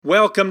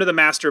Welcome to the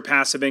Master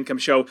Passive Income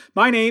Show.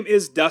 My name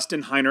is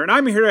Dustin Heiner, and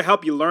I'm here to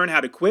help you learn how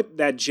to quit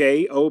that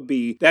JOB,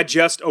 that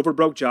just over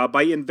broke job,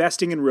 by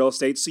investing in real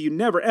estate so you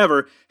never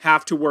ever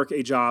have to work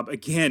a job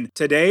again.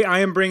 Today, I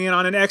am bringing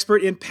on an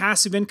expert in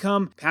passive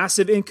income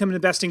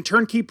investing,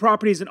 turnkey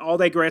properties, and all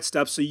that great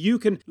stuff so you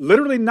can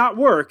literally not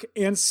work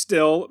and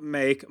still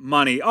make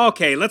money.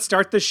 Okay, let's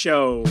start the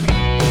show.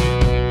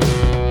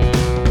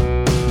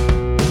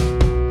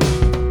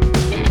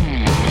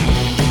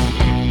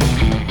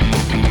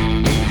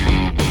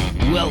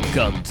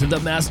 Welcome to the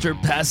Master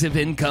Passive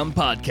Income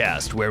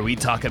Podcast, where we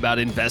talk about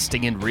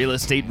investing in real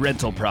estate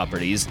rental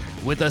properties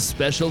with a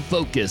special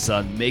focus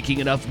on making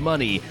enough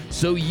money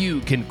so you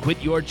can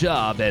quit your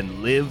job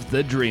and live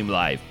the dream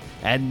life.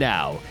 And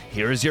now,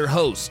 here is your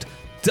host,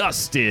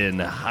 Dustin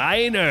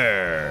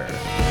Heiner.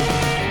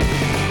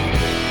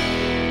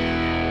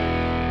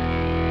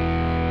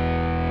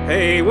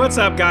 Hey, what's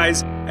up,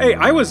 guys? Hey,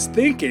 I was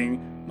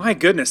thinking, my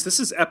goodness, this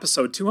is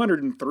episode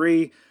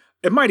 203.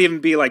 It might even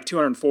be like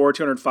 204,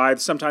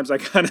 205. Sometimes I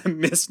kind of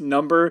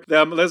misnumber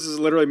them. This is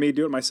literally me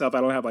doing it myself.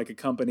 I don't have like a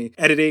company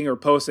editing or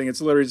posting.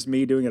 It's literally just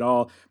me doing it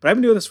all. But I've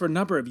been doing this for a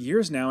number of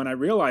years now, and I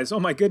realized, oh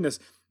my goodness,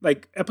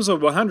 like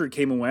episode 100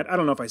 came and went. I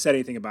don't know if I said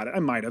anything about it. I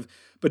might have.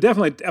 But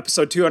definitely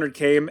episode 200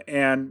 came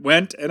and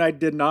went, and I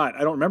did not.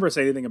 I don't remember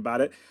saying anything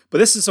about it. But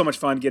this is so much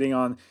fun getting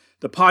on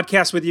the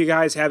podcast with you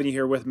guys, having you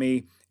here with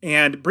me,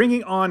 and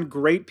bringing on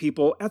great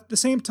people at the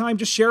same time,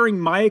 just sharing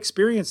my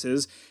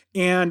experiences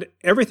and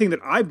everything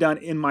that I've done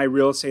in my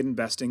real estate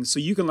investing so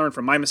you can learn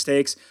from my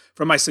mistakes,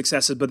 from my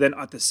successes, but then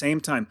at the same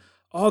time,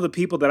 all the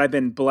people that I've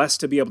been blessed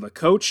to be able to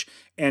coach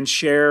and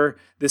share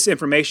this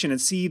information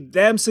and see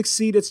them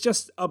succeed. It's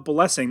just a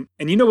blessing.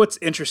 And you know what's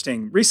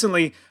interesting?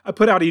 Recently, I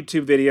put out a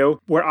YouTube video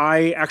where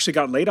I actually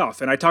got laid off,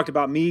 and I talked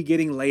about me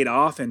getting laid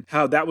off and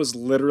how that was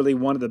literally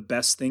one of the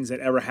best things that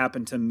ever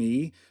happened to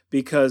me,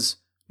 because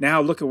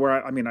now look at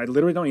where I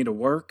literally don't need to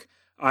work.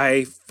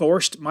 I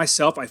forced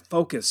myself, I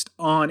focused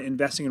on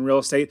investing in real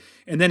estate,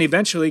 and then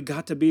eventually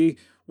got to be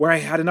where I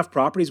had enough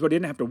properties where I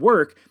didn't have to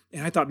work.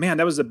 And I thought, man,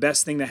 that was the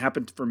best thing that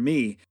happened for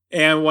me.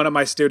 And one of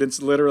my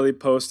students literally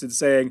posted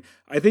saying,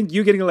 I think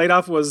you getting laid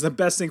off was the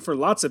best thing for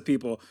lots of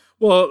people.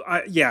 Well,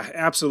 yeah,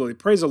 absolutely.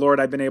 Praise the Lord,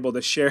 I've been able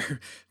to share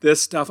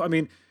this stuff. I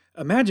mean,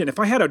 imagine if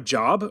I had a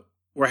job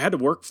where I had to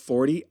work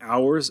 40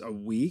 hours a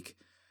week.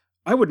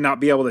 I would not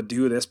be able to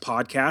do this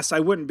podcast. I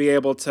wouldn't be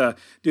able to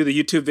do the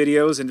YouTube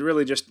videos and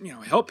really just,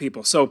 help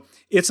people. So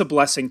it's a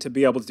blessing to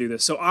be able to do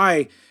this. So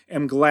I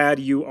am glad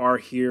you are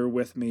here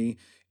with me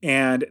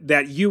and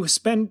that you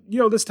spend,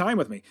 this time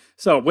with me.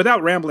 So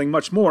without rambling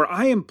much more,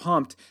 I am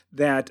pumped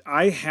that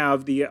I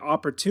have the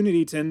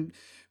opportunity to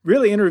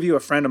really interview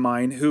a friend of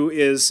mine who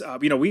is,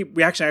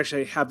 we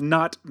actually have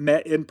not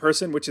met in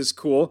person, which is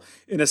cool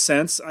in a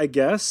sense, I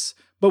guess,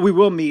 but we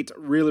will meet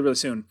really, really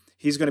soon.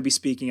 He's going to be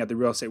speaking at the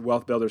Real Estate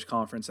Wealth Builders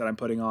Conference that I'm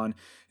putting on.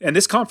 And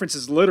this conference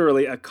is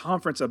literally a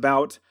conference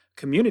about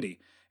community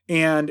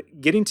and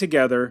getting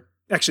together.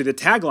 Actually, the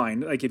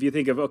tagline, like if you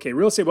think of,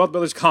 Real Estate Wealth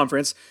Builders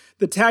Conference,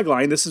 the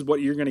tagline, this is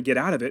what you're going to get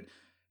out of it: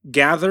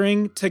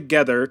 gathering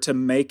together to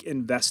make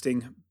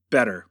investing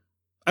better.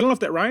 I don't know if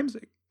that rhymes.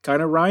 It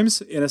kind of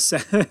rhymes in a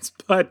sense,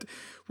 but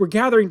we're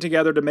gathering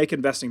together to make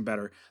investing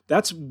better.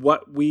 That's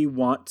what we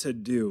want to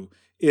do,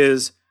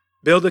 is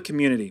build a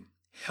community,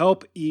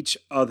 help each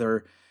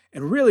other,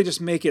 and really just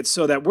make it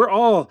so that we're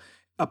all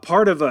a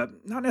part of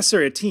not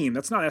necessarily a team,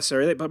 that's not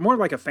necessarily, but more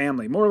like a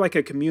family, more like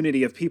a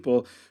community of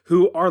people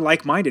who are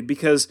like-minded.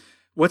 Because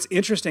what's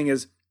interesting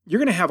is you're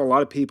going to have a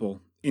lot of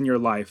people in your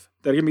life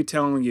that are going to be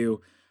telling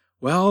you,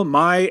 well,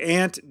 my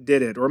aunt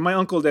did it, or my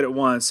uncle did it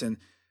once, and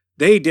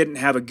they didn't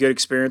have a good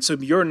experience, so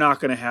you're not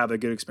going to have a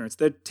good experience.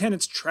 The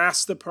tenants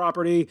trashed the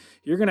property,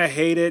 you're going to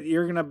hate it,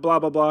 you're going to blah,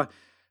 blah, blah.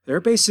 They're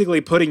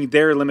basically putting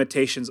their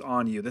limitations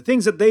on you. The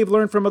things that they've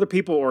learned from other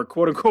people, or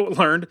quote unquote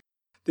learned,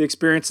 the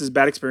experience is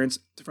bad experience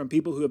from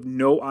people who have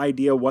no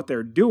idea what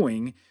they're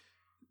doing.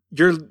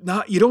 You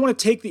don't want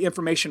to take the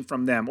information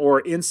from them,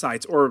 or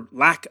insights, or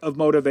lack of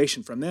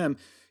motivation from them.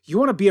 You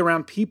want to be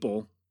around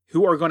people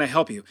who are going to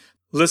help you.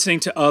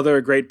 Listening to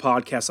other great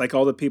podcasts, like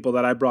all the people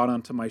that I brought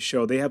onto my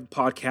show, they have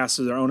podcasts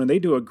of their own, and they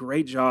do a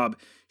great job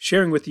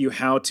sharing with you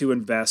how to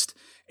invest.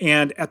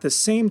 And at the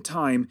same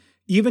time,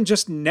 even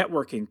just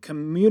networking,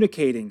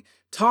 communicating,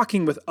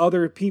 talking with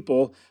other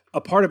people,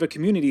 a part of a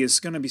community, is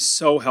going to be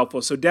so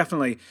helpful. So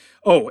definitely,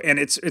 and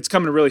it's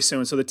coming really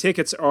soon. So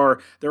the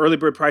early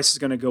bird price is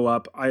going to go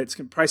up.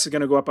 Price is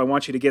going to go up. I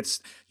want you to get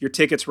your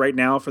tickets right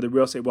now for the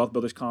Real Estate Wealth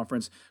Builders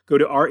Conference. Go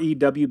to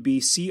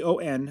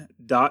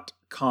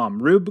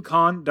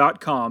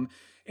rewbcon.com,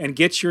 and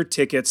get your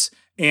tickets,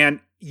 and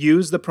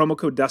use the promo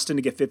code Dustin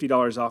to get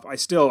 $50 off. I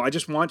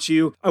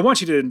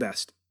want you to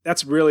invest.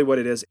 That's really what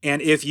it is.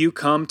 And if you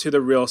come to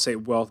the Real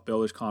Estate Wealth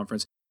Builders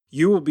Conference,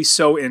 you will be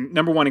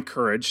number one,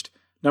 encouraged.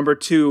 Number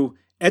two,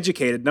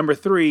 educated. Number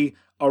three,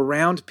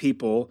 around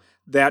people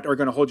that are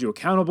going to hold you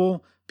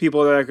accountable,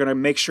 people that are going to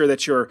make sure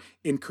that you're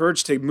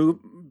encouraged to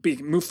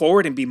move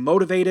forward and be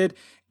motivated,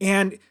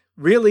 and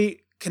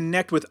really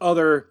connect with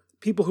other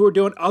people who are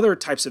doing other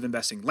types of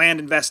investing, land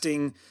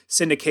investing,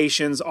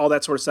 syndications, all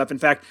that sort of stuff. In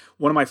fact,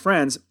 one of my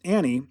friends,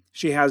 Annie,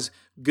 she has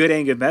Good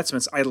Egg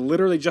Investments. I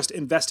literally just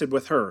invested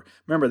with her.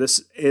 Remember,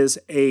 this is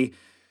a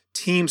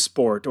team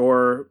sport,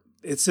 or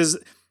it's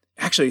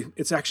actually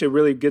a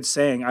really good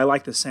saying. I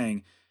like the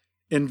saying.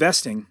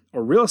 Investing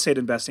or real estate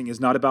investing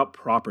is not about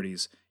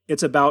properties.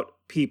 It's about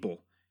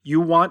people. You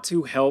want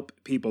to help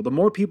people. The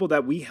more people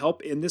that we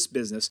help in this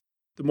business,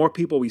 the more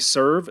people we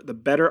serve, the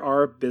better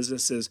our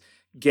businesses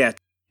get.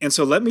 And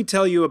so let me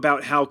tell you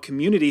about how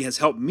community has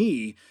helped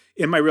me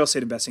in my real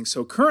estate investing.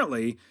 So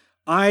currently,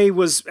 I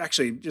was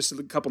actually just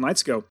a couple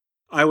nights ago,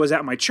 I was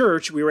at my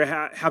church. We were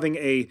having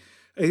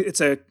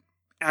it's a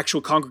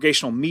actual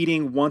congregational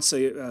meeting once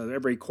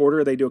every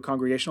quarter. They do a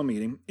congregational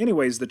meeting.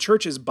 Anyways, the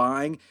church is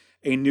buying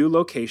a new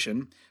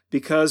location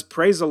because,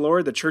 praise the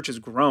Lord, the church has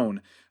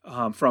grown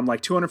from like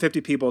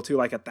 250 people to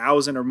like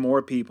 1,000 or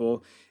more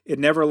people. It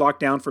never locked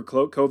down for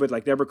COVID,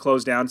 like never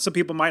closed down. Some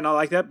people might not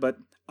like that, but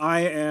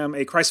I am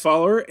a Christ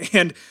follower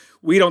and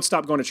we don't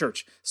stop going to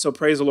church. So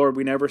praise the Lord,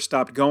 we never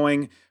stopped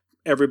going.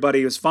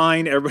 Everybody is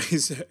fine.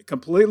 Everybody's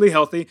completely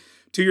healthy.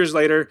 2 years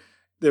later,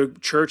 the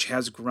church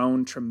has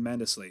grown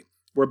tremendously.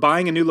 We're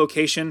buying a new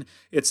location.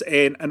 It's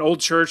an old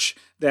church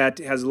that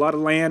has a lot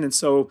of land, and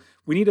so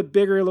we need a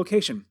bigger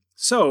location.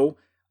 So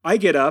I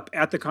get up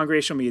at the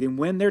congregational meeting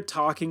when they're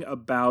talking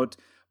about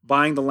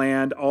buying the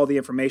land, all the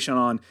information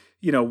on,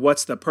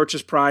 what's the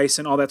purchase price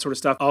and all that sort of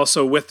stuff.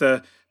 Also with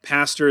the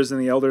pastors and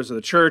the elders of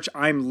the church,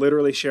 I'm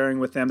literally sharing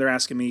with them. They're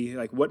asking me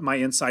like what my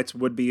insights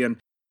would be in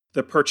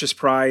the purchase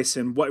price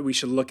and what we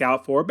should look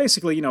out for.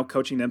 Basically,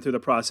 coaching them through the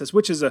process,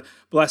 which is a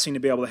blessing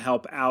to be able to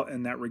help out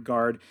in that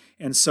regard.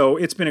 And so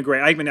it's been a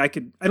great, I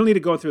don't need to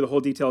go through the whole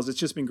details. It's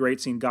just been great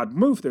seeing God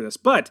move through this.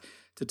 But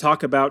to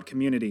talk about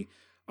community,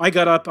 I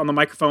got up on the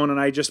microphone and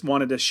I just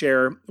wanted to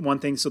share one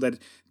thing so that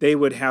they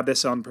would have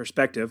this on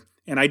perspective.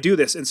 And I do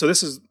this. And so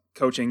this is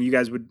coaching. You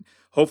guys would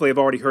hopefully have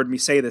already heard me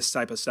say this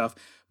type of stuff.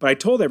 But I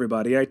told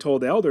everybody, I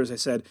told the elders, I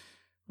said,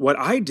 what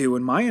I do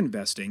in my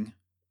investing,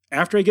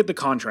 after I get the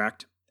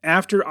contract,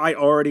 after I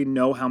already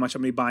know how much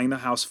I'm going to be buying the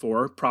house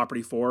for,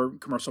 property for,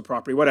 commercial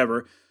property,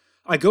 whatever,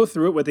 I go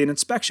through it with an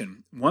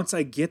inspection. Once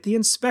I get the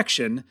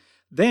inspection,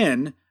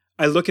 then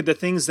I look at the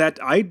things that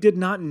I did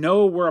not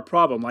know were a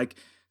problem. Like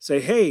say,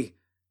 hey,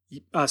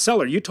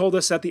 seller, you told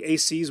us that the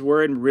ACs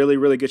were in really,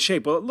 really good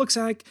shape. Well, it looks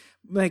like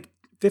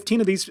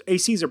 15 of these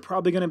ACs are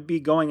probably going to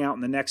be going out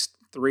in the next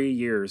 3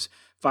 years,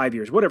 5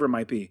 years, whatever it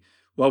might be.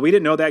 Well, we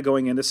didn't know that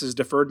going in. This is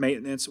deferred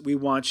maintenance. We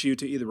want you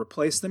to either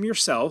replace them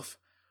yourself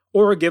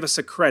or give us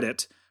a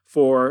credit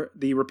for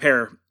the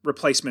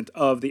replacement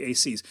of the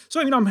ACs. So,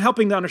 I'm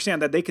helping to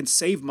understand that they can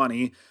save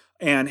money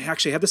and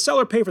actually have the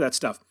seller pay for that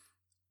stuff.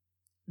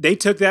 They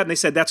took that and they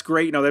said, that's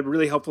great. That's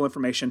really helpful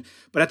information.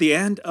 But at the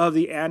end of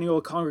the annual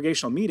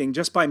congregational meeting,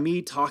 just by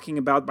me talking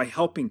about, by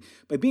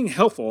being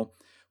helpful,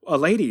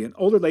 an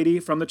older lady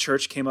from the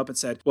church came up and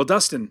said, well,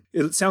 Dustin,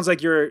 it sounds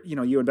like you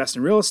invest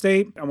in real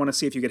estate. I want to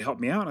see if you could help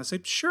me out. I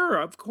said, sure,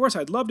 of course,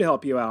 I'd love to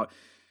help you out.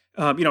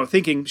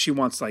 Thinking she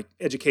wants like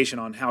education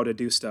on how to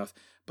do stuff.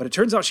 But it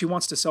turns out she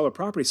wants to sell her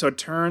property. So it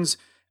turns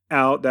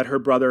out that her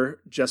brother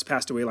just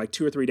passed away like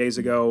 2 or 3 days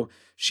ago.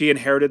 She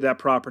inherited that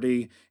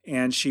property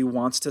and she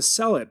wants to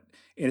sell it.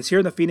 And it's here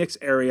in the Phoenix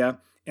area.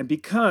 And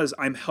because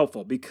I'm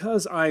helpful,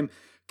 because I'm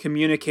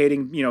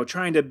communicating,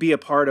 trying to be a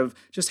part of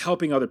just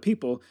helping other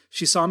people,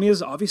 she saw me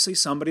as obviously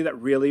somebody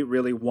that really,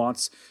 really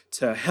wants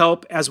to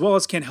help as well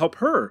as can help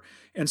her.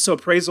 And so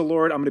praise the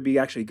Lord, I'm going to be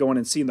actually going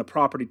and seeing the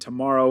property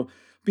tomorrow,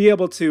 be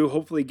able to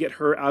hopefully get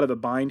her out of the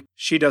bind.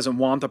 She doesn't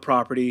want the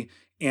property.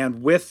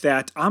 And with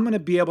that, I'm going to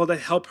be able to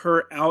help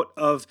her out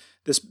of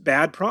this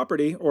bad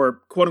property,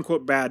 or quote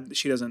unquote bad.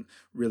 She doesn't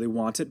really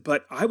want it,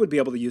 but I would be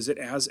able to use it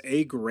as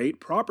a great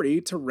property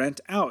to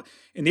rent out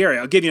in the area.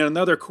 I'll give you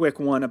another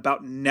quick one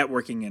about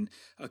networking and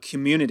a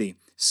community.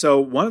 So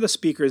one of the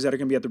speakers that are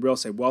going to be at the Real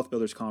Estate Wealth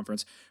Builders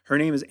Conference, her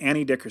name is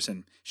Annie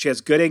Dickerson. She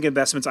has Good Egg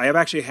Investments. I have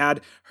actually had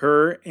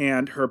her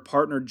and her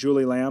partner,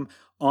 Julie Lamb,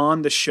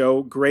 on the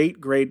show. Great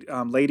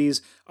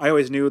ladies. I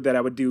always knew that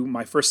I would do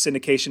my first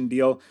syndication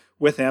deal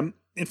with them.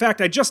 In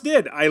fact, I just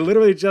did. I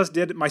literally just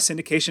did my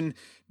syndication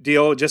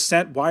deal, just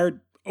wired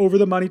over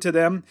the money to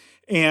them.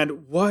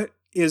 And what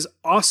is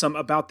awesome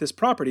about this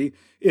property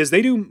is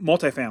they do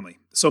multifamily.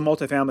 So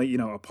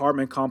multifamily,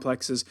 apartment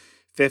complexes,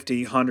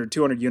 50, 100,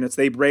 200 units.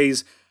 They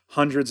raise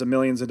hundreds of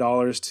millions of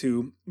dollars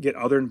to get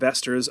other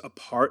investors a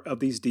part of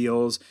these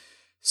deals.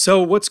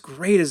 So what's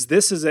great is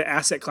this is an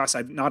asset class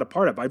I'm not a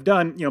part of. I've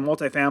done,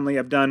 multifamily.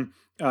 I've done,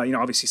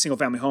 obviously single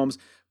family homes,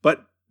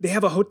 but they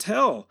have a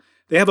hotel.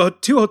 They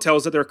have 2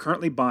 hotels that they're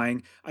currently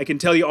buying. I can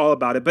tell you all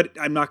about it, but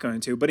I'm not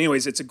going to. But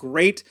anyways, it's a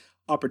great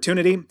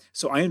opportunity.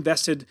 So I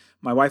invested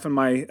my wife and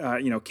my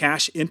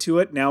cash into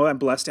it. Now I'm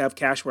blessed to have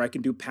cash where I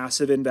can do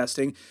passive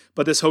investing.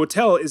 But this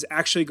hotel is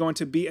actually going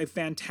to be a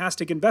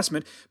fantastic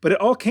investment. But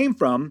it all came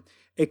from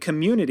a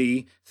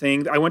community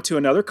thing. I went to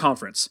another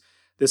conference.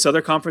 This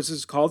other conference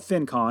is called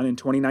FinCon in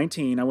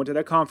 2019. I went to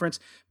that conference,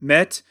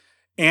 met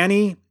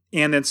Annie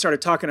and then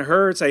started talking to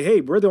her and say,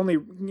 hey, we're the only,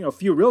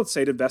 few real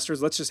estate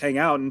investors. Let's just hang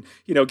out and,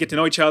 get to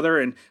know each other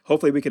and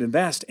hopefully we can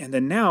invest. And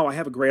then now I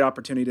have a great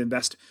opportunity to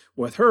invest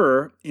with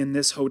her in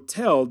this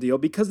hotel deal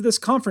because of this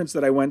conference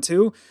that I went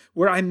to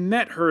where I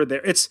met her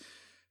there. It's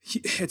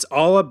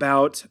all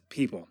about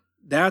people.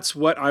 That's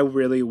what I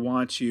really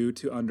want you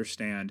to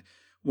understand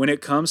when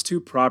it comes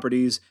to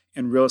properties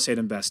and real estate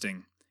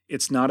investing.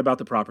 It's not about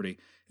the property.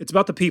 It's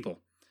about the people.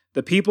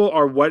 The people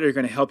are what are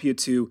going to help you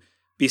to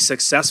be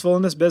successful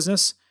in this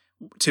business,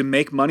 to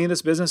make money in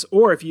this business,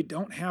 or if you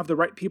don't have the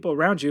right people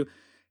around you,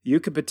 you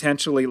could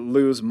potentially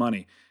lose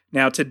money.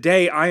 Now,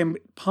 today, I am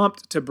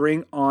pumped to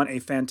bring on a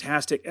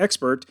fantastic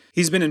expert.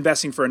 He's been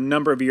investing for a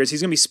number of years.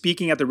 He's going to be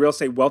speaking at the Real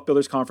Estate Wealth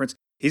Builders Conference.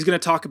 He's going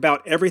to talk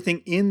about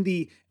everything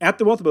at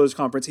the Wealth Builders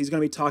Conference. He's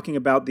going to be talking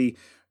about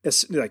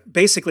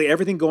basically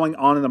everything going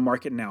on in the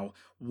market now.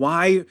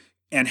 Why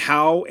and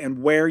how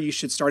and where you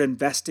should start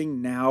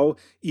investing now,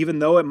 even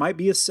though it might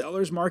be a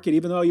seller's market,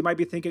 even though you might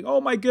be thinking,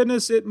 oh my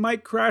goodness, it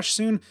might crash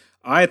soon.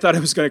 I thought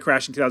it was going to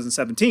crash in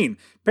 2017.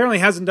 Apparently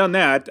it hasn't done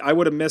that. I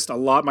would have missed a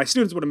lot. My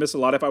students would have missed a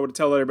lot if I would have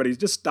told everybody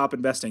just stop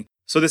investing.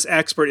 So this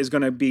expert is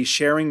going to be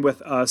sharing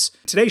with us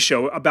today's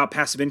show about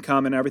passive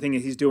income and everything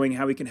that he's doing,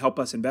 how he can help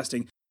us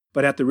investing.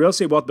 But at the Real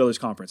Estate Wealth Builders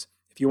Conference,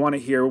 if you want to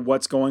hear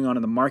what's going on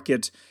in the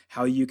market,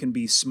 how you can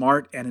be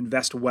smart and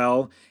invest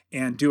well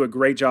and do a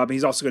great job, and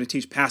he's also going to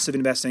teach passive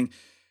investing,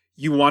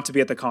 you want to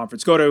be at the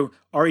conference. Go to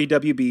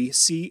rewbcon.com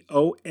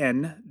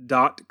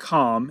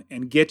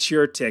and get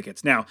your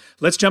tickets. Now,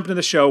 let's jump into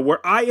the show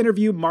where I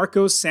interview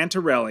Marco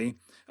Santerelli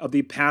of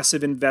the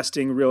Passive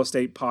Investing Real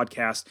Estate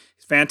Podcast.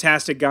 He's a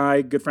fantastic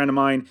guy, good friend of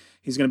mine.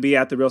 He's going to be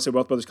at the Real Estate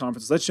Wealth Builders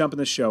Conference. Let's jump in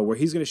the show where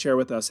he's going to share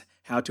with us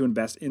how to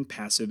invest in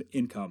passive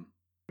income.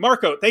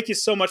 Marco, thank you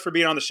so much for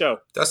being on the show.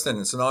 Dustin,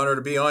 it's an honor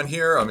to be on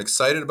here. I'm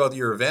excited about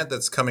your event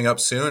that's coming up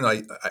soon.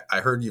 I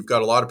heard you've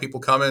got a lot of people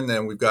coming,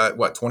 and we've got,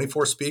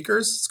 24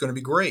 speakers? It's going to be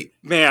great.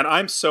 Man,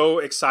 I'm so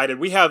excited.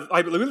 We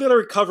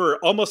literally cover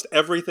almost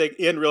everything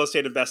in real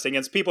estate investing,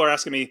 and people are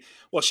asking me,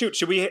 well, shoot,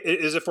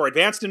 is it for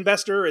advanced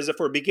investor? Is it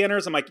for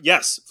beginners? I'm like,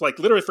 yes, it's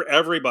literally for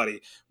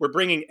everybody. We're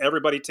bringing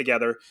everybody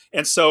together.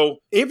 And so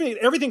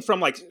everything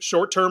from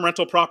short-term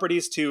rental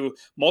properties to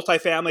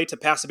multifamily to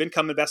passive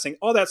income investing,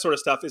 all that sort of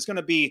stuff is going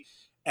to be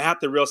at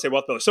the Real Estate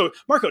Wealth Builder. So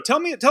Marco,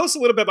 tell us a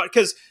little bit about,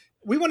 because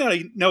we want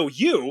to know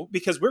you,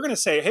 because we're going to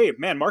say, hey,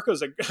 man,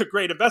 Marco's a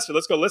great investor.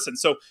 Let's go listen.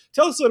 So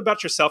tell us a little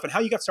about yourself and how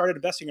you got started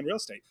investing in real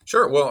estate.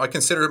 Sure. Well, I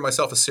considered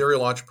myself a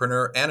serial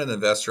entrepreneur and an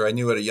investor. I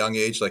knew at a young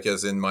age,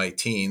 as in my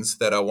teens,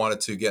 that I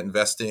wanted to get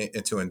investing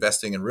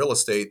in real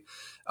estate.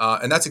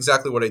 And that's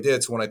exactly what I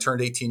did. So when I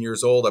turned 18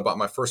 years old, I bought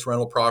my first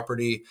rental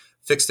property,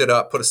 fixed it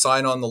up, put a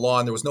sign on the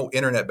lawn. There was no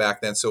internet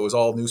back then, so it was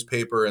all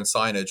newspaper and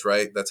signage,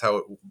 right? That's how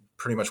it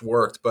pretty much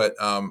worked. But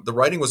the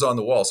writing was on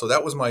the wall. So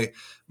that was my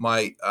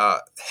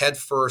head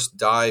first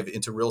dive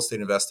into real estate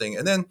investing.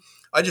 And then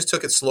I just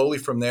took it slowly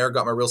from there,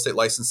 got my real estate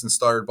license and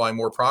started buying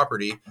more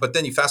property. But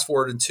then you fast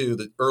forward into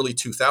the early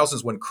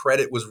 2000s when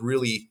credit was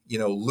really,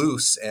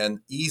 loose and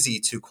easy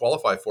to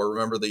qualify for.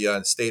 Remember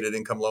the stated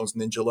income loans,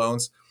 ninja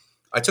loans?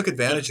 I took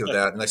advantage of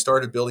that and I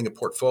started building a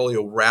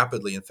portfolio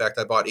rapidly. In fact,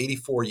 I bought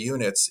 84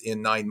 units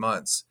in 9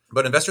 months.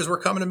 But investors were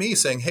coming to me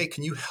saying, hey,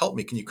 can you help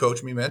me? Can you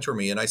coach me, mentor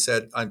me? And I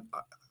said,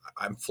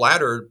 I'm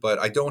flattered, but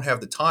I don't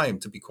have the time,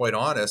 to be quite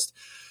honest.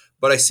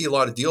 But I see a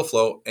lot of deal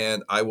flow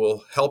and I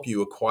will help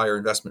you acquire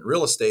investment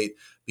real estate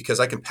because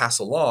I can pass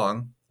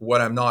along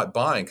what I'm not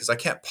buying because I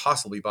can't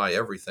possibly buy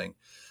everything.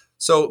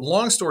 So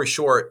long story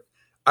short,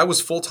 I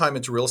was full-time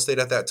into real estate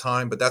at that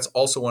time, but that's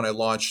also when I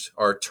launched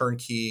our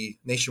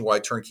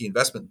nationwide turnkey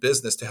investment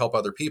business to help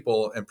other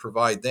people and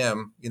provide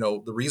them,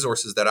 the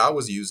resources that I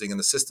was using and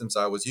the systems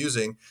I was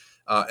using,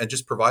 and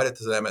just provide it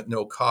to them at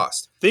no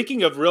cost.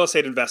 Thinking of real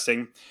estate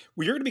investing,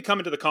 well, you're going to be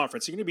coming to the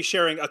conference. You're going to be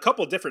sharing a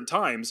couple of different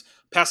times,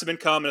 passive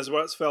income as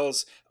well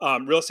as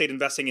real estate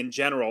investing in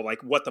general,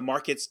 like what the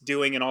market's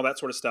doing and all that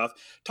sort of stuff.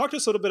 Talk to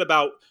us a little bit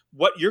about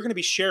what you're going to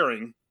be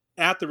sharing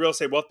at the Real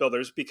Estate Wealth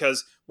Builders,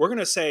 because we're going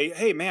to say,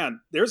 hey,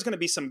 man, there's going to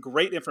be some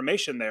great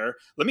information there.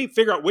 Let me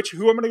figure out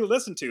who I'm going to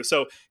listen to.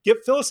 So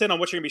fill us in on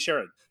what you're going to be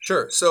sharing.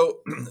 Sure. So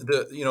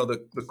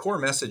the core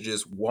message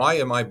is, why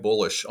am I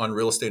bullish on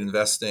real estate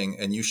investing?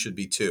 And you should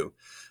be too.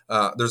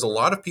 There's a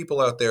lot of people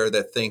out there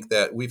that think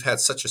that we've had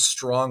such a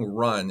strong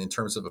run in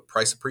terms of a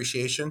price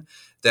appreciation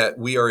that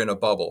we are in a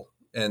bubble.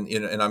 And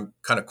I'm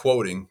kind of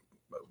quoting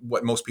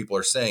what most people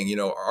are saying,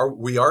 are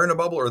we in a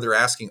bubble, or they're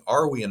asking,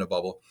 are we in a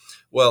bubble?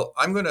 Well,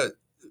 I'm going to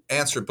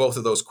answer both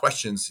of those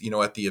questions,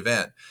 at the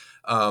event.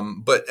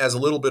 But as a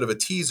little bit of a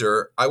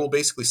teaser, I will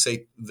basically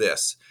say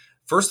this.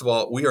 First of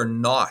all, we are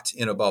not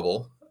in a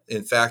bubble.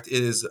 In fact,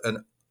 it is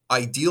an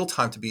ideal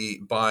time to be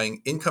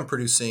buying income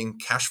producing,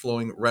 cash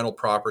flowing rental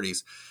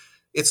properties.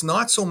 It's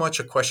not so much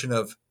a question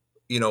of,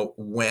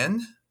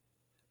 when,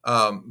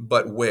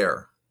 but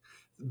where.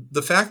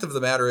 The fact of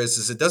the matter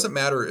is it doesn't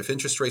matter if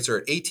interest rates are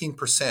at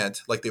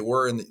 18% like they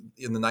were in the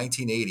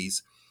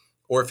 1980s,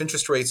 or if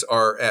interest rates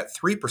are at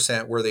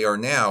 3% where they are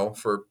now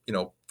for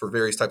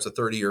various types of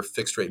 30-year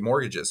fixed rate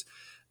mortgages.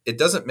 it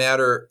doesn't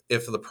matter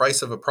if the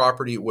price of a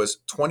property was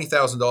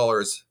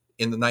 $20,000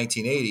 in the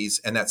 1980s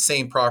and that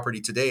same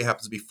property today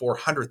happens to be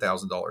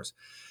 $400,000.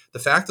 The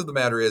fact of the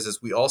matter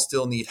is we all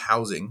still need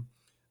housing.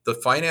 The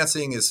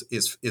financing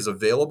is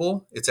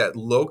available. It's at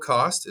low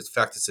cost. In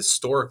fact, it's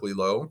historically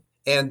low.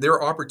 And there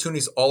are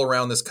opportunities all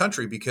around this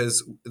country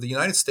because the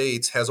United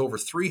States has over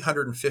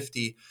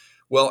 350.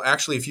 Well,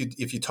 actually,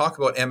 if you talk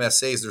about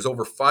MSAs, there's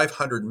over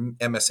 500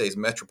 MSAs,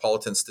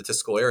 metropolitan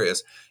statistical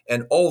areas,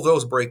 and all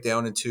those break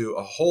down into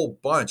a whole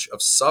bunch of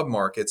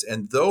submarkets,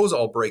 and those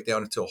all break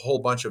down into a whole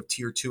bunch of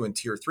tier 2 and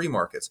tier 3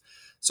 markets.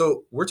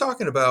 So we're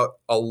talking about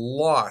a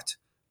lot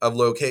of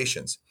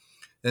locations.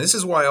 And this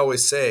is why I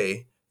always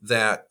say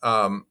that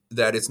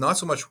that it's not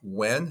so much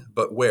when,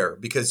 but where,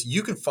 because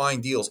you can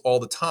find deals all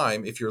the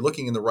time if you're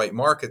looking in the right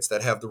markets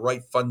that have the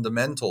right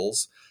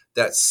fundamentals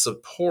that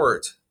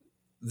support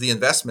the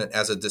investment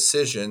as a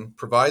decision,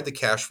 provide the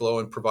cash flow,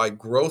 and provide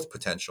growth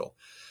potential.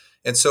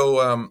 And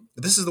so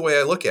this is the way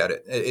I look at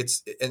it.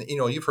 And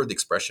you've heard the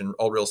expression,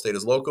 all real estate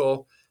is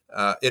local.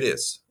 It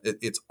is.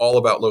 It's all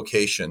about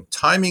location.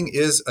 Timing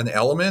is an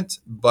element,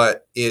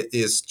 but it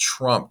is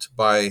trumped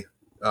by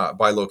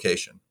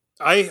location.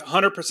 I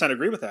 100%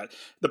 agree with that.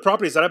 The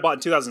properties that I bought in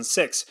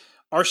 2006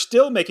 are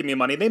still making me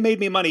money. They made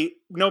me money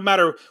no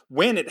matter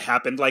when it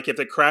happened. Like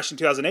if it crashed in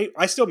 2008,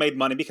 I still made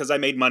money because I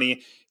made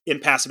money in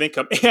passive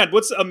income. And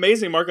what's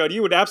amazing, Marco, and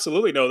you would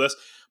absolutely know this,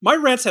 my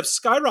rents have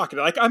skyrocketed.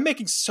 Like I'm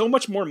making so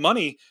much more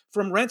money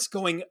from rents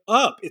going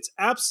up. It's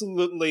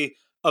absolutely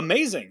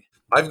amazing.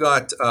 I've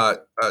got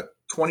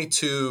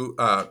 22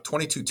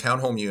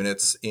 townhome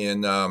units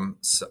in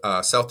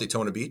South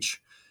Daytona Beach.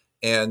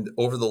 And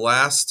over the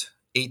last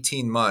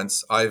 18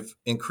 months, I've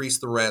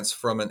increased the rents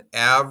from an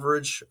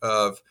average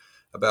of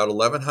about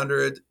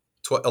 $1,100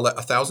 to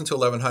 $1,000 to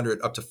 $1,100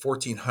 up to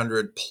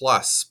 $1,400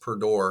 plus per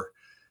door.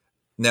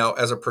 Now,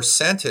 as a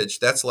percentage,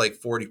 that's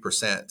like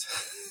 40%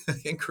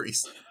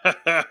 increase.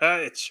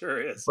 It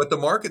sure is. But the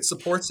market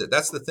supports it.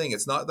 That's the thing.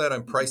 It's not that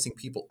I'm pricing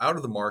people out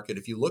of the market.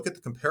 If you look at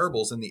the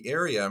comparables in the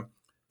area,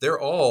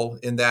 they're all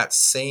in that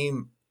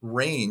same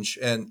range,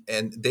 and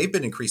they've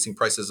been increasing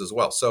prices as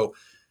well. So,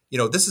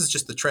 this is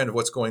just the trend of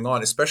what's going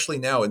on, especially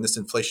now in this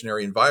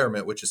inflationary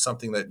environment, which is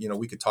something that,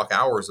 we could talk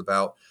hours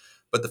about.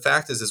 But the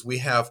fact is we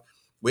have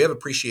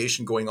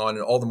appreciation going on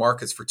in all the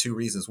markets for two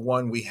reasons.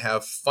 One, we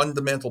have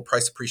fundamental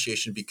price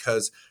appreciation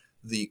because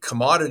the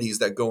commodities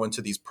that go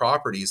into these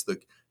properties, the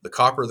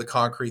copper, the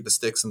concrete, the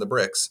sticks, and the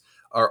bricks,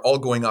 are all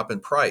going up in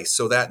price.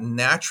 So that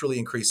naturally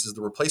increases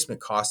the replacement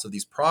cost of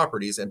these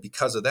properties. And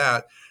because of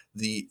that,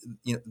 the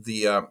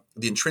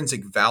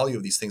intrinsic value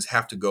of these things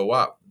have to go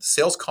up.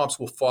 Sales comps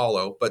will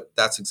follow, but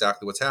that's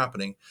exactly what's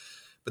happening.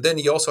 But then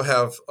you also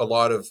have a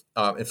lot of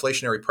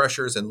inflationary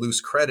pressures and loose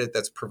credit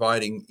that's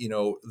providing,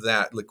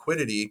 that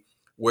liquidity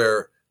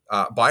where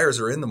buyers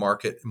are in the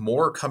market,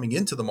 more coming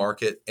into the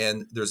market,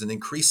 and there's an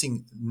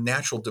increasing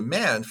natural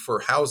demand for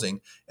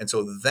housing. And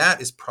so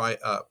that is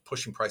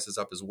pushing prices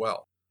up as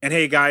well. And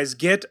hey, guys,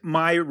 get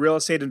my real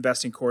estate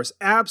investing course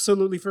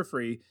absolutely for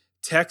free.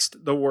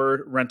 Text the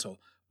word rental,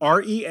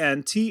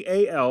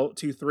 RENTAL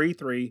to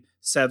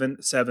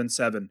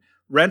 33777.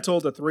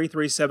 Rental to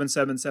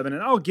 33777.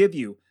 And I'll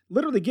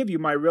literally give you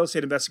my real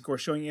estate investing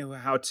course showing you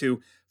how to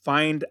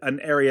find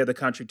an area of the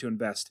country to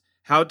invest,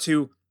 how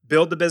to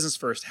build the business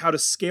first, how to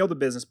scale the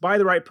business, buy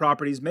the right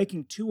properties,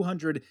 making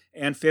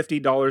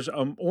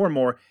 $250 or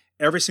more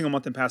every single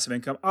month in passive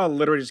income. I'll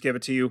literally just give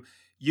it to you.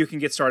 You can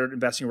get started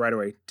investing right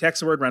away.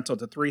 Text the word rental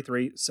to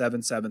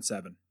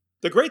 33777.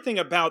 The great thing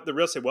about the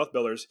Real Estate Wealth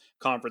Builders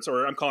Conference,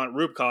 or I'm calling it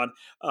RubeCon,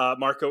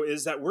 Marco,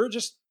 is that we're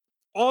just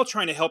all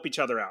trying to help each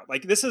other out.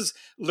 Like this is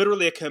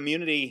literally a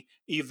community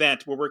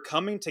event where we're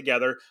coming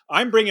together.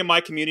 I'm bringing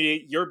my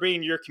community, you're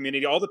bringing your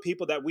community, all the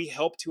people that we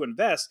help to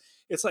invest.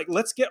 It's like,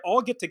 let's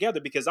all get together,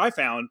 because I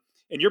found,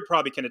 and you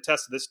probably can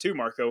attest to this too,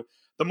 Marco,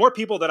 the more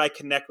people that I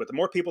connect with, the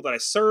more people that I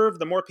serve,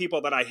 the more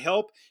people that I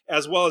help,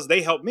 as well as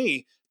they help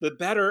me, the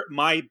better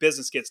my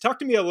business gets. Talk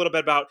to me a little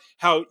bit about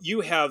how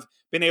you have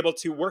been able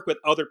to work with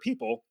other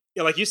people.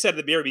 Like you said at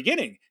the very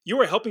beginning, you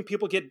were helping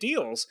people get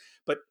deals,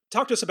 but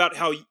talk to us about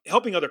how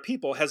helping other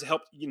people has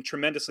helped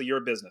tremendously your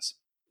business.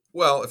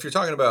 Well, if you're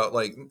talking about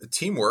like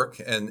teamwork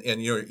and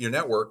your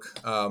network,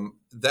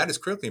 that is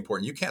critically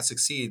important. You can't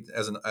succeed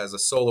as a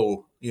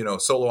solo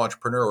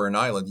entrepreneur or an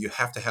island. You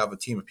have to have a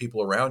team of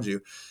people around you.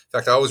 In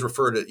fact, I always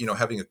refer to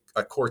having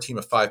a core team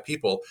of 5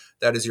 people.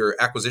 That is your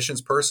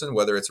acquisitions person,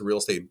 whether it's a real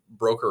estate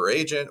broker or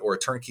agent or a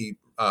turnkey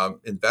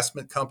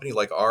investment company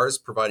like ours,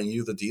 providing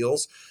you the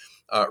deals.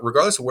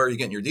 Regardless of where you're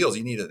getting your deals,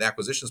 you need an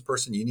acquisitions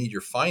person, you need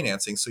your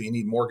financing. So you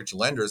need mortgage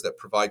lenders that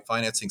provide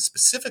financing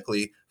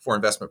specifically for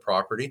investment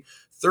property.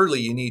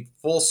 Thirdly, you need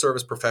full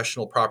service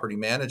professional property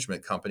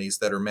management companies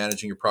that are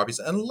managing your properties,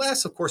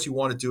 unless, of course, you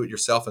want to do it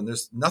yourself. And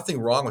there's nothing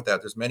wrong with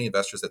that. There's many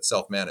investors that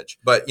self-manage.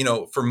 But,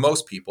 for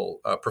most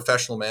people,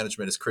 professional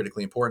management is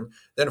critically important.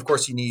 Then, of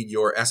course, you need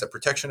your asset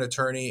protection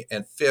attorney.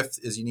 And fifth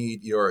is you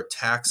need your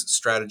tax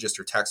strategist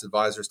or tax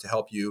advisors to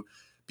help you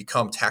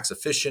become tax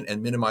efficient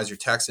and minimize your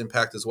tax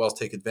impact, as well as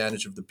take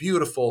advantage of the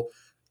beautiful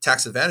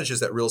tax advantages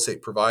that real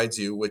estate provides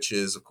you, which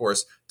is, of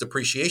course,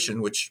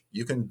 depreciation, which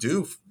you can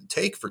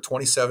take for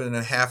 27 and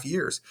a half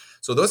years.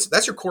 So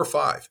that's your core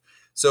five.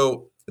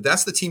 So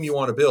that's the team you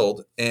want to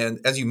build. And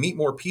as you meet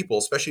more people,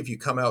 especially if you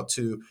come out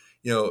to,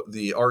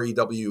 the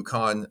REW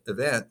Con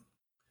event,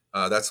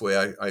 that's the way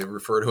I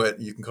refer to it.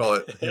 You can call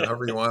it,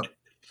 however you want.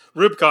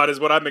 Rubicon is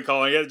what I've been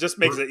calling it. It just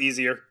makes it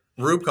easier.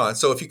 RubeCon.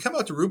 So if you come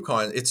out to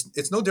RubeCon,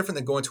 it's no different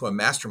than going to a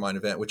mastermind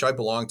event, which I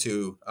belong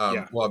to.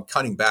 Well, I'm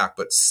cutting back,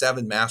 but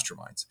 7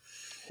 masterminds.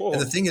 Whoa.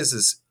 And the thing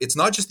is it's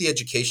not just the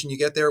education you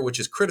get there, which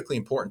is critically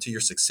important to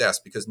your success,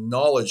 because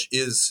knowledge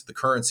is the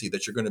currency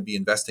that you're going to be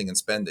investing and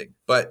spending.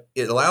 But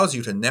it allows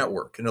you to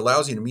network and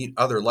allows you to meet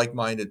other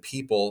like-minded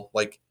people,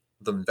 like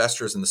the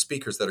investors and the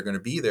speakers that are going to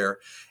be there,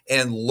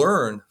 and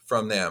learn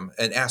from them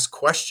and ask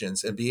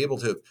questions and be able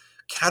to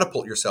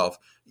catapult yourself.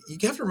 You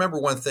have to remember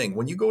one thing.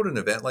 When you go to an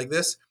event like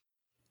this,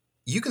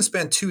 you can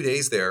spend 2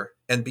 days there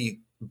and be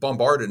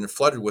bombarded and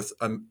flooded with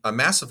a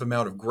massive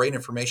amount of great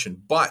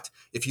information. But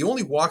if you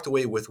only walked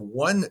away with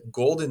one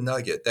golden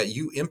nugget that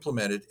you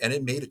implemented and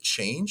it made a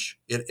change,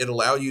 it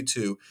allowed you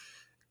to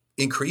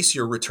increase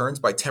your returns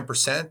by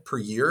 10% per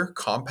year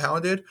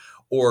compounded,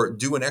 or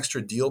do an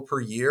extra deal per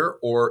year,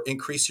 or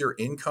increase your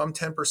income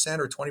 10%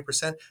 or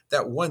 20%,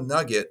 that one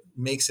nugget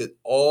makes it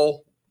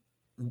all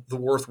the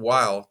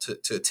worthwhile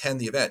to attend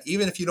the event,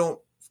 even if you don't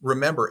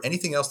remember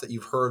anything else that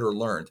you've heard or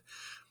learned.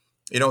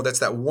 It's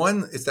that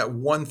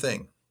one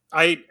thing.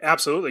 I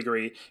absolutely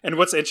agree. And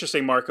what's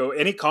interesting, Marco,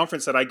 any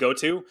conference that I go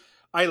to,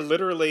 I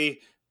literally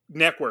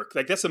network.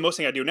 Like, that's the most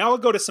thing I do. Now I'll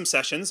go to some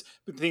sessions,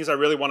 things I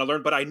really want to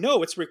learn, but I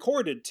know it's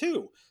recorded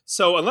too.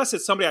 So unless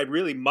it's somebody I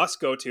really must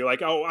go to,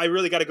 like, oh, I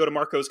really got to go to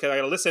Marco's because I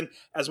got to listen,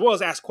 as well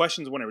as ask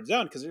questions when it's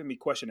done, because there's going to be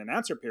question and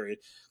answer period.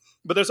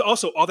 But there's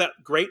also all that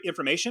great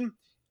information.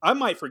 I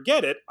might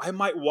forget it. I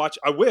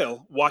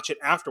will watch it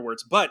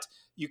afterwards, but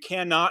you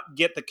cannot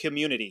get the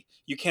community.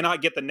 You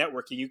cannot get the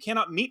networking. You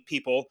cannot meet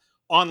people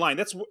online.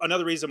 That's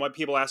another reason why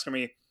people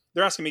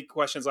they're asking me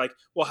questions like,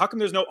 well, how come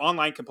there's no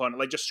online component,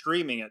 like just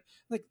streaming it?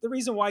 Like, the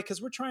reason why,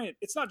 because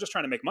it's not just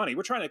trying to make money.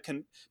 We're trying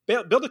to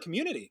build a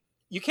community.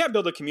 You can't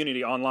build a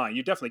community online.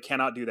 You definitely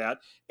cannot do that.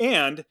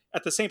 And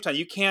at the same time,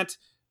 you can't,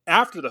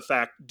 after the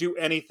fact, do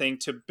anything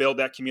to build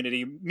that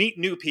community, meet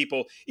new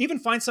people, even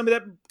find somebody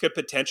that could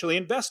potentially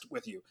invest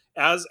with you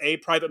as a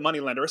private money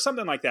lender or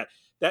something like that.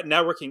 That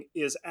networking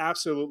is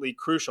absolutely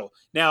crucial.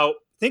 Now,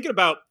 thinking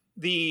about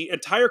the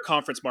entire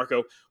conference,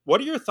 Marco,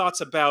 what are your thoughts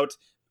about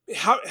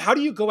how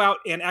do you go out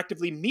and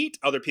actively meet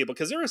other people?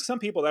 Because there are some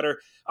people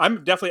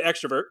I'm definitely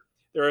extrovert.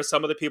 There are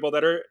some of the people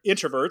that are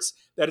introverts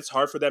that it's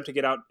hard for them to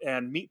get out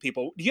and meet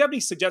people. Do you have any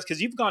suggestions?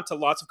 Because you've gone to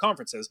lots of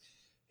conferences.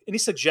 Any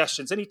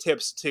suggestions, any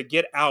tips to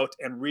get out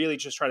and really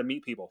just try to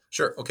meet people?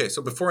 Sure. Okay.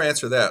 So before I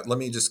answer that, let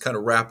me just kind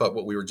of wrap up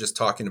what we were just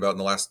talking about in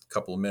the last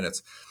couple of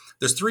minutes.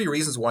 There's 3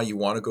 reasons why you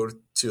want to go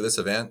to this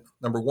event.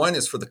 Number 1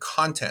 is for the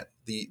content,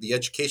 the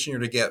education you're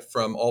going to get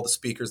from all the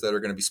speakers that are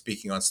going to be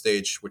speaking on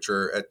stage, which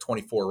are at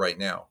 24 right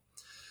now.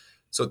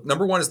 So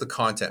number 1 is the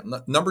content.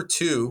 Number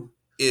 2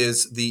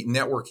 is the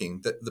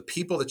networking, the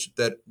people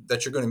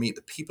that you're going to meet,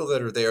 the people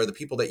that are there, the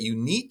people that you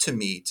need to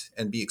meet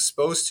and be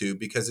exposed to,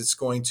 because it's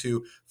going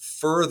to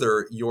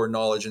further your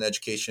knowledge and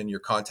education, your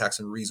contacts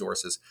and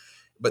resources.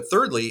 But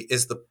thirdly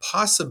is the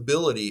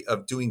possibility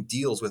of doing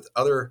deals with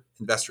other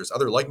investors,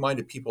 other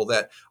like-minded people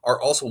that are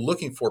also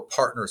looking for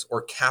partners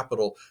or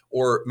capital,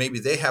 or maybe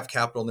they have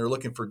capital and they're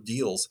looking for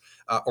deals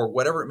or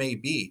whatever it may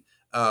be,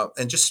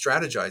 and just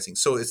strategizing.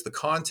 So it's the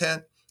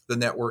content, the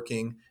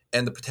networking,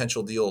 and the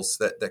potential deals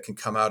that can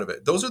come out of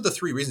it. Those are the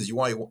 3 reasons you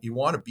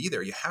want to be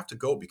there. You have to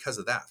go because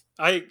of that.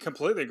 I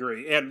completely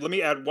agree. And let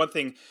me add one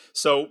thing.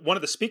 So one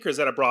of the speakers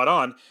that I brought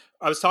on,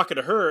 I was talking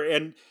to her,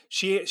 and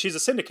she's a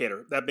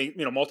syndicator, that being,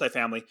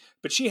 multifamily,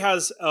 but she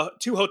has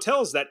 2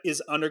 hotels that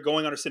is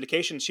undergoing under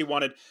syndication. She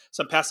wanted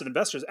some passive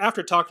investors.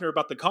 After talking to her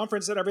about the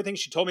conference and everything,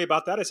 she told me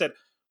about that. I said,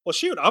 well,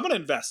 shoot, I'm going to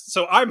invest.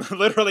 So I'm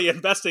literally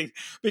investing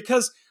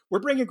because we're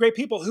bringing great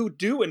people who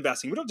do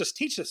investing. We don't just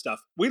teach this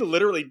stuff. We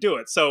literally do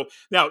it. So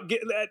now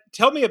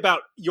tell me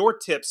about your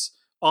tips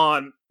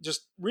on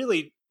just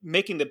really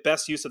making the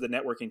best use of the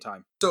networking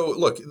time. So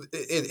look,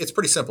 it's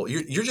pretty simple.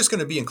 You're just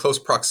going to be in close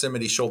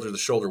proximity, shoulder to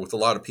shoulder with a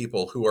lot of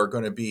people who are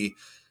going to be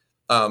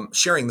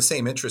sharing the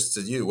same interests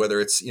as you, whether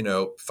it's,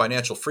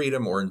 financial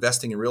freedom or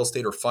investing in real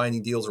estate or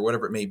finding deals or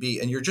whatever it may be.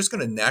 And you're just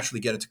going to naturally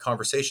get into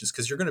conversations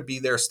because you're going to be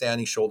there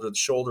standing shoulder to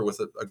shoulder with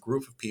a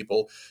group of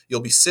people. You'll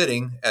be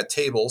sitting at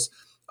tables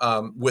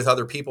with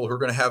other people who are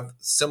going to have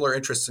similar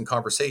interests and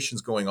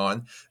conversations going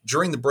on.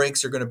 During the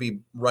breaks, you're going to be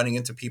running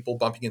into people,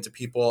 bumping into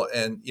people,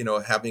 and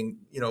having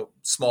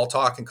small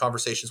talk and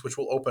conversations, which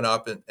will open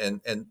up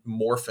and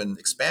morph and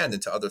expand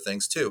into other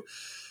things too.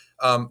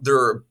 There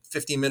are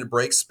 15-minute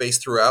breaks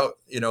spaced throughout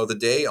the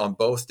day on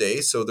both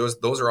days, so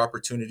those are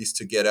opportunities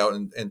to get out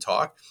and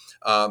talk.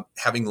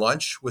 Having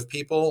lunch with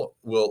people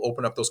will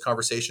open up those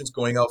conversations.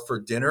 Going out for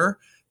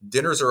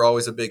dinners are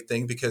always a big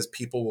thing because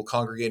people will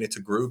congregate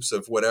into groups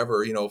of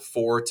whatever,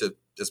 4 to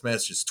as many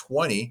as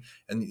 20,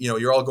 and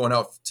you're all going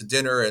out to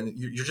dinner, and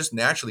you're just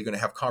naturally going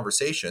to have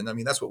conversation. I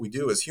mean, that's what we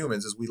do as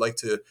humans, is we like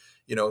to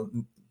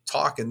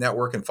talk and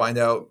network and find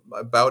out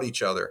about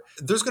each other.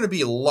 There's going to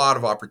be a lot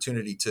of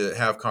opportunity to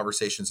have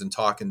conversations and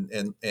talk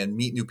and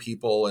meet new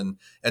people and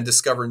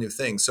discover new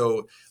things.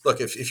 So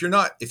look, if you're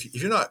not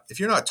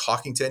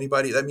talking to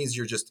anybody, that means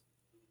you're just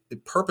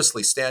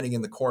purposely standing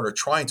in the corner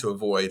trying to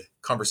avoid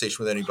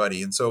conversation with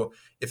anybody. And so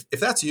if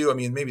that's you, I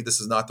mean, maybe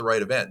this is not the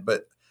right event,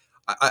 but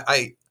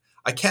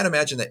I can't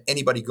imagine that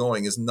anybody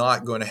going is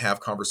not going to have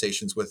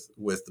conversations with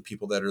the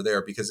people that are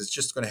there, because it's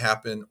just going to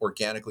happen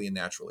organically and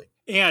naturally.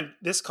 And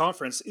this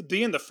conference,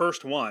 being the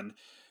first one,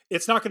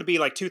 it's not going to be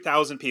like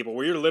 2,000 people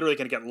where you're literally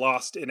going to get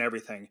lost in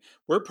everything.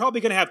 We're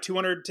probably going to have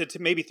 200 to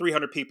maybe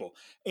 300 people.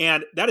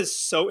 And that is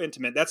so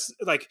intimate. That's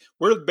like,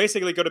 we're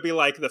basically going to be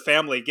like the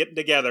family getting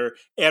together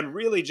and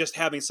really just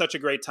having such a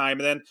great time.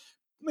 And then,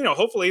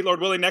 hopefully, Lord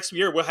willing, next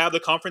year we'll have the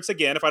conference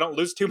again. If I don't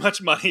lose too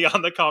much money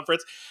on the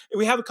conference,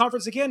 we have a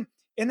conference again,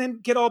 and then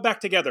get all back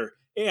together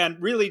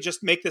and really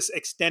just make this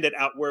extended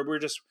out where we're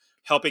just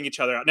helping each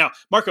other out. Now,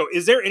 Marco,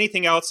 is there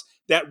anything else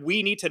that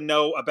we need to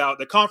know about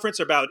the conference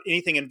or about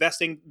anything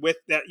investing with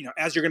that,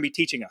 as you're going to be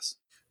teaching us?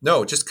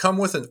 No, just come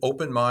with an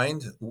open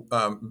mind.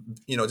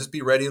 Just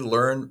be ready to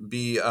learn.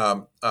 Be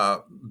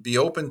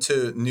open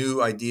to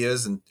new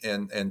ideas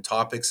and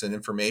topics and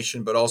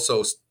information, but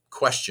also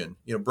question.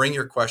 Bring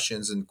your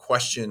questions and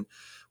question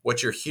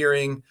what you're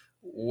hearing,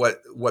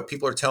 what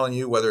people are telling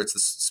you, whether it's the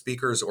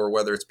speakers or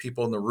whether it's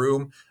people in the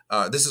room.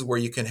 This is where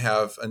you can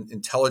have an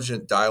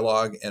intelligent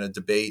dialogue and a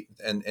debate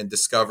and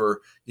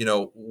discover,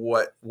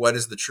 what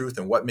is the truth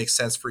and what makes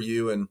sense for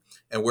you and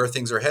where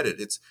things are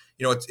headed. It's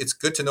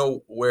good to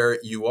know where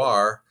you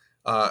are.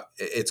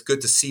 It's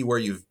good to see where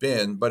you've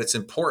been, but it's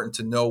important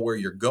to know where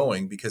you're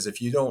going, because if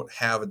you don't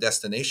have a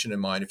destination in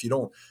mind, if you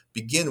don't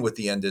begin with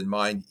the end in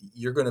mind,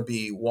 you're going to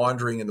be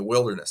wandering in the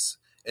wilderness.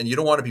 And you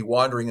don't want to be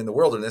wandering in the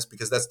wilderness,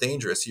 because that's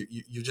dangerous.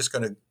 You're just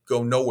going to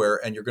go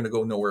nowhere, and you're going to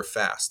go nowhere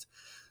fast.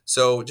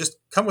 So just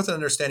come with an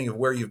understanding of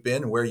where you've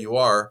been, where you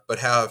are, but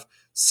have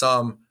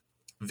some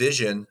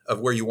vision of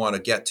where you want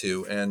to get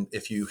to. And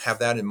if you have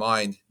that in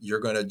mind, you're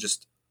going to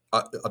just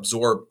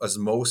absorb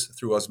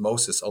through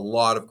osmosis a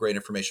lot of great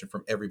information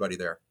from everybody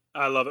there.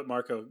 I love it,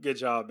 Marco. Good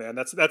job, man.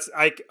 That's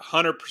I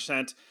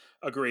 100%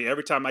 agree.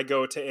 Every time I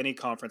go to any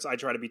conference, I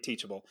try to be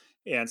teachable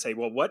and say,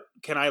 well, what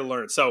can I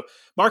learn? So,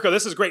 Marco,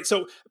 this is great.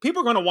 So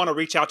people are going to want to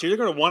reach out to you.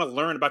 They're going to want to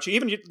learn about you.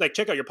 Even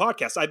check out your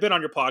podcast. I've been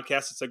on your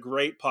podcast. It's a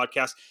great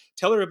podcast.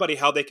 Tell everybody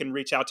how they can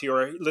reach out to you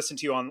or listen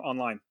to you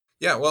online.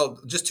 Yeah, well,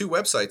 just two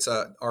websites.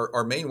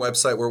 Our main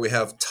website, where we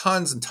have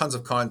tons and tons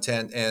of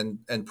content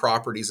and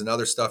properties and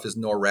other stuff, is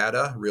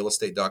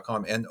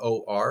noradarealestate.com,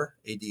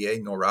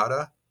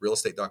 NORADA,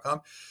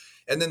 noradarealestate.com.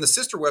 And then the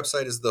sister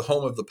website is the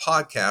home of the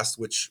podcast,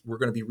 which we're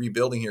going to be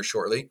rebuilding here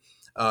shortly.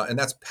 And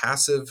that's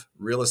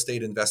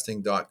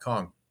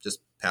passiverealestateinvesting.com, just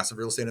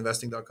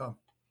passiverealestateinvesting.com.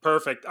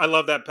 Perfect. I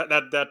love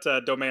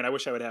that domain. I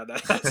wish I would have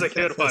that. That's a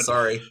good one.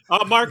 Sorry.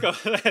 Marco,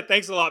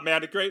 thanks a lot,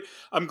 man. Great.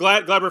 I'm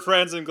glad we're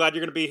friends, and glad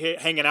you're going to be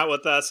hanging out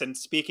with us and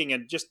speaking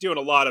and just doing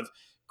a lot of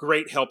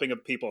great helping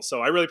of people.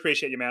 So I really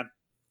appreciate you, man.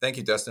 Thank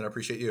you, Dustin. I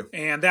appreciate you.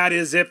 And that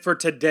is it for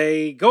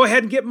today. Go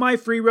ahead and get my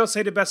free real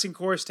estate investing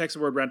course. Text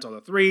the word rental to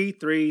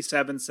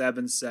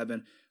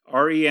 33777,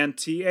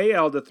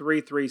 RENTAL to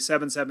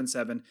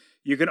 33777.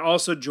 You can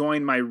also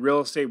join my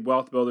Real Estate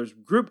Wealth Builders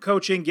group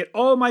coaching. Get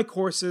all my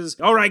courses.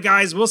 All right,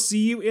 guys, we'll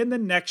see you in the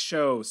next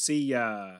show. See ya.